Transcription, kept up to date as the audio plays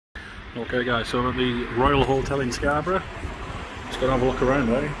Okay guys, so I'm at the Royal Hotel in Scarborough. Just gonna have a look around,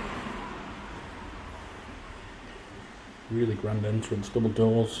 eh? Really grand entrance, double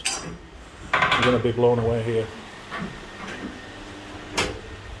doors. I'm gonna be blown away here.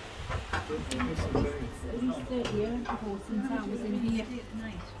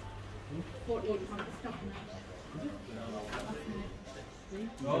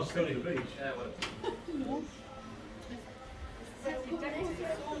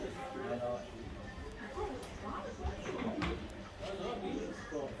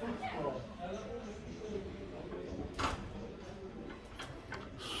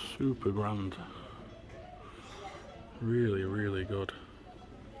 Super grand. Really, really good.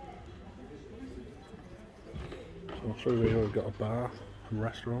 So through here we've got a bar and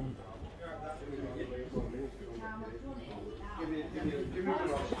restaurant.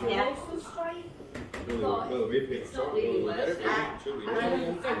 Yeah.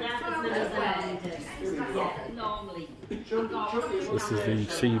 This is the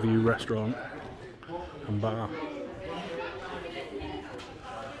Sea View restaurant and bar.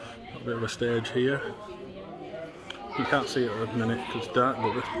 A bit of a stage here. You can't see it at the minute because it's dark,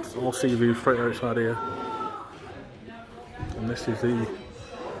 but it's all sea view straight outside here. And this is the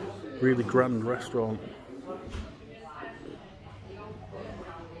really grand restaurant.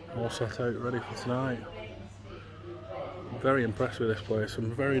 All set out ready for tonight. I'm very impressed with this place.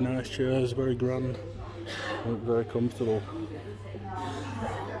 Some very nice chairs, very grand, and very comfortable.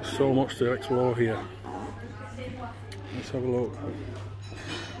 There's so much to explore here. Let's have a look.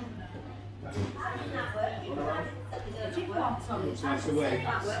 There's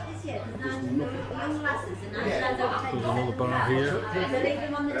another bar here.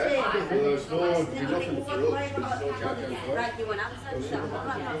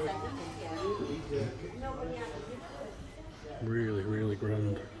 Really, really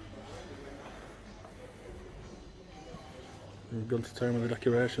grand. We've gone to town with the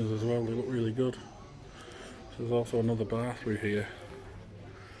decorations as well, they look really good. So there's also another bar through here.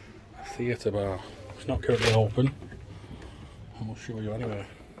 A theatre bar. It's not currently open. I'll show you anyway.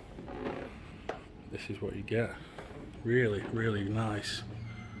 This is what you get. Really, really nice.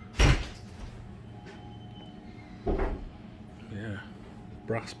 Yeah,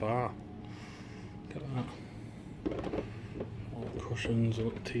 brass bar. Look at that. All the cushions, a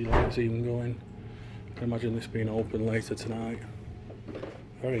little tea lights even going. I can imagine this being open later tonight.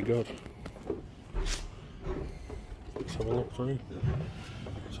 Very good. Let's have a look through.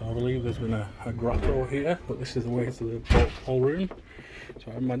 So I believe there's been a grotto here, but this is the way to the ballroom.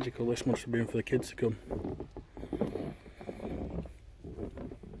 So how magical this must have been for the kids to come.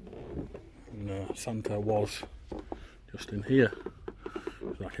 And Santa was just in here.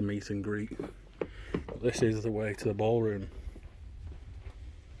 It's like a meet and greet. But this is the way to the ballroom.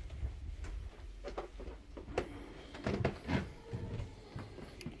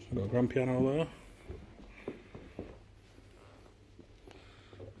 So we've got a grand piano there.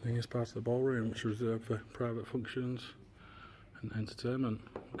 I think it's part of the ballroom, which is reserved for private functions and entertainment.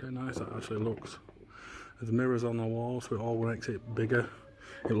 Look how nice that actually looks. There's mirrors on the walls, so it all makes it bigger.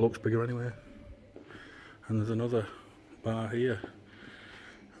 It looks bigger anyway. And there's another bar here.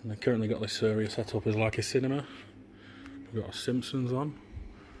 And they've currently got this area set up as like a cinema. We've got a Simpsons on.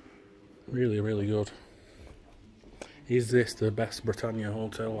 Really, really good. Is this the best Britannia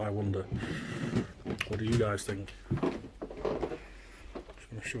hotel, I wonder? What do you guys think?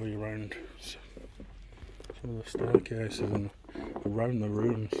 I'll show you around some of the staircases and around the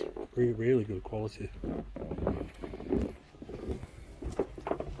rooms. Really, really good quality.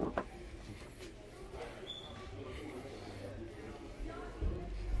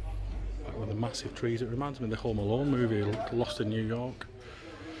 Back with the massive trees, it reminds me of the Home Alone movie, Lost in New York.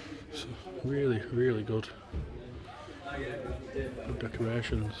 So really, really good. Good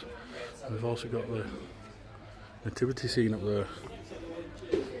decorations. And we've also got the nativity scene up there.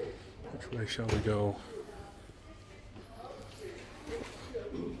 Which way shall we go?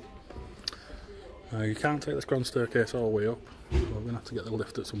 You can't take this grand staircase all the way up, so we're going to have to get the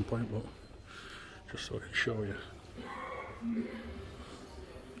lift at some point, but just so I can show you.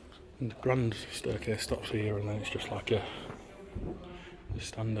 And the grand staircase stops here, and then it's just like the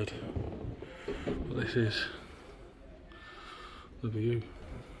standard. But this is the view.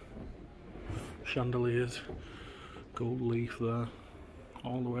 Chandeliers, gold leaf there.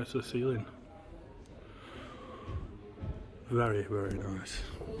 All the way to the ceiling. Very, very nice.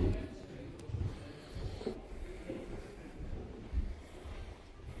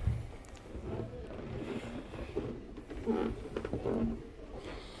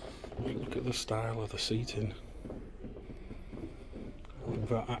 Look at the style of the seating.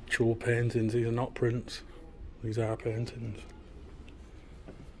 These are actual paintings, these are not prints, these are paintings.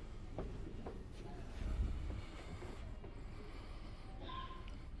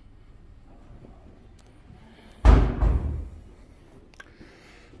 You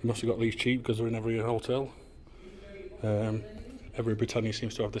must have got these cheap because they're in every hotel. Every Britannia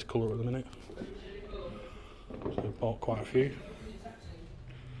seems to have this colour at the minute. So I've bought quite a few.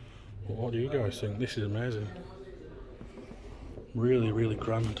 But what do you guys think? This is amazing. Really, really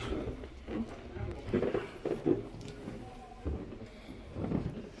grand.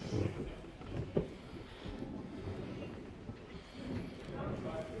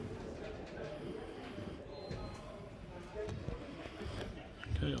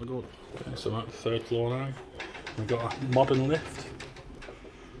 Okay, I'll go. Okay, so I'm at the 3rd floor now. We've got a modern lift,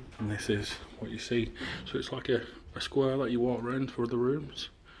 and this is what you see. So it's like a square that you walk around for the rooms.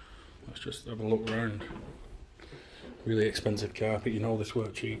 Let's just have a look around. Really expensive carpet, you know this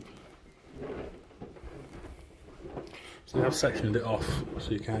weren't cheap. So they have sectioned it off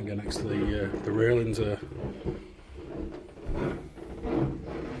so you can't get next to the railings there.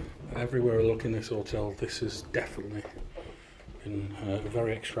 Everywhere I look in this hotel, this is definitely been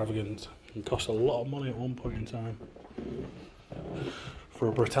very extravagant and cost a lot of money at one point in time. For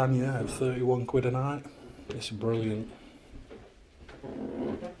a Britannia at 31 quid a night, it's brilliant.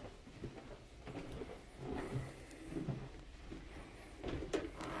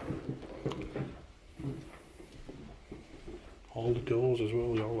 All the doors as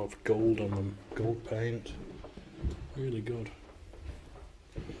well, they all have gold on them, gold paint, really good.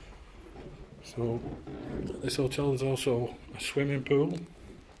 So this hotel is also a swimming pool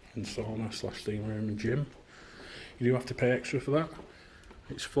and sauna / steam room and gym. You do have to pay extra for that.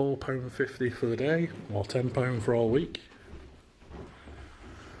 It's £4.50 for the day or £10 for all week.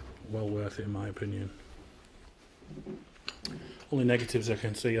 Well worth it in my opinion. Only negatives I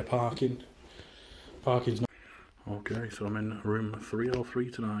can see are parking. Parking's not. Okay, so I'm in room 303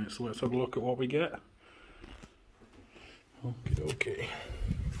 tonight, so let's have a look at what we get. Okay.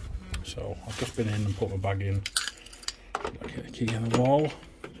 So I've just been in and put my bag in. I get the key in the wall.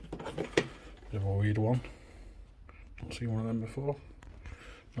 Bit of a weird one. Not seen one of them before.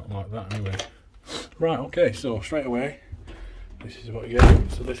 Not like that anyway. Right, okay, so straight away, this is what you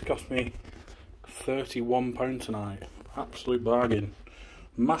get. So this cost me £31 tonight. Absolute bargain.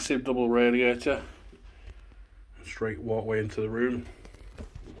 Massive double radiator. Straight walkway into the room.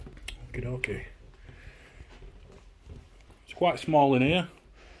 Okay. It's quite small in here,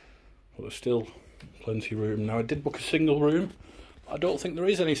 but there's still plenty of room. Now I did book a single room, but I don't think there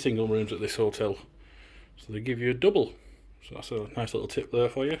is any single rooms at this hotel. So they give you a double. So that's a nice little tip there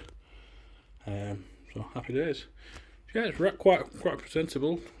for you. So happy days. Yeah, it's quite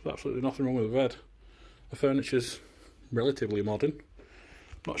presentable. There's absolutely nothing wrong with the bed. The furniture's relatively modern.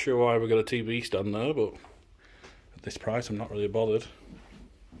 Not sure why we got a TV stand there, but at this price I'm not really bothered.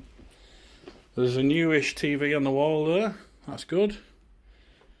 There's a newish TV on the wall there. That's good.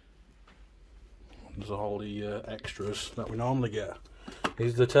 There's all the extras that we normally get.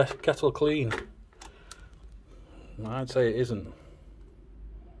 Is the kettle clean? I'd say it isn't.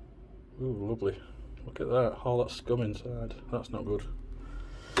 Ooh, lovely. Look at that. All that scum inside. That's not good.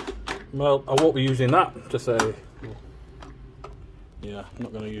 Well, I won't be using that to say. Yeah, I'm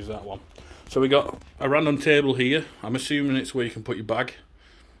not going to use that one. So we got a random table here. I'm assuming it's where you can put your bag.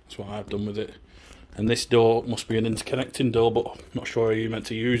 That's what I've done with it. And this door must be an interconnecting door, but I'm not sure how you're meant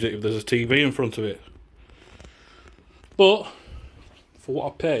to use it if there's a TV in front of it. But for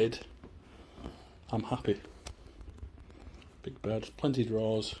what I paid, I'm happy. Big bed, plenty of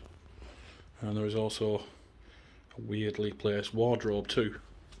drawers, and there is also a weirdly placed wardrobe too.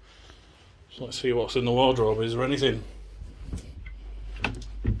 So let's see what's in the wardrobe. Is there anything?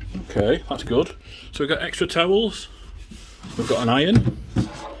 Okay, that's good. So we've got extra towels. We've got an iron. I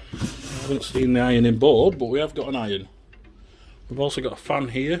haven't seen the ironing board, but we have got an iron. We've also got a fan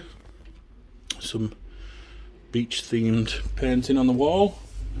here. Some beach themed painting on the wall.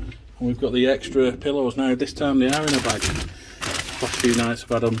 And we've got the extra pillows now. This time they are in a bag. Last few nights I've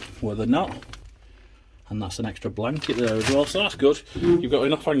had them where they're not. And that's an extra blanket there as well, so that's good. You've got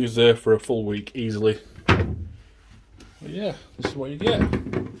enough hangers there for a full week easily. But yeah, this is what you get.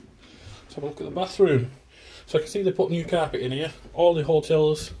 Let's have a look at the bathroom. So I can see they put new carpet in here. All the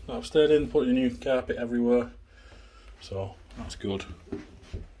hotels that I've stayed in put new carpet everywhere. So that's good.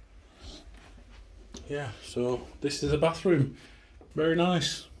 Yeah, so this is a bathroom. Very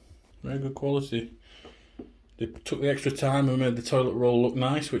nice. Very good quality. They took the extra time and made the toilet roll look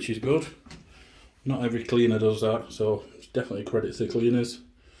nice, which is good. Not every cleaner does that, so it's definitely credit to the cleaners.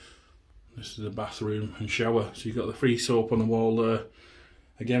 This is the bathroom and shower. So you've got the free soap on the wall there.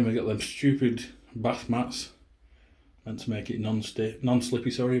 Again, we've got them stupid bath mats, meant to make it non-slippy,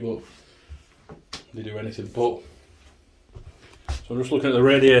 sorry, but they do anything but. So I'm just looking at the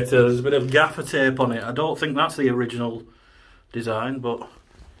radiator, there's a bit of gaffer tape on it. I don't think that's the original design, but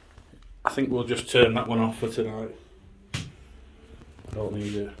I think we'll just turn that one off for tonight. I don't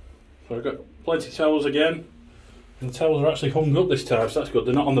need it. So I've got plenty of towels again, and the towels are actually hung up this time, so that's good.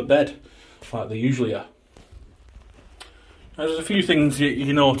 They're not on the bed like they usually are. Now, there's a few things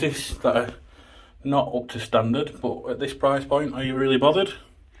you notice that are not up to standard, but at this price point, are you really bothered?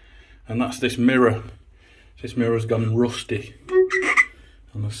 And that's this mirror. This mirror's gone rusty,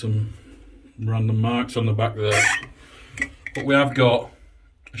 and there's some random marks on the back there. But we have got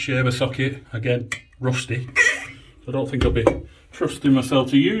a shaver socket, again rusty. I don't think I'll be trusting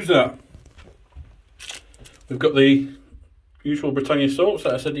myself to use that. We've got the usual Britannia soaps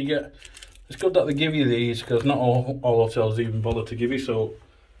that I said you get. It's good that they give you these, because not all hotels even bother to give you soap.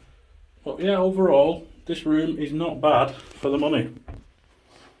 But yeah, overall, this room is not bad for the money.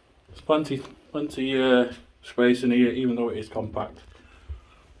 There's plenty space in here, even though it is compact.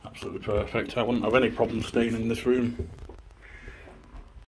 Absolutely perfect. I wouldn't have any problem staying in this room.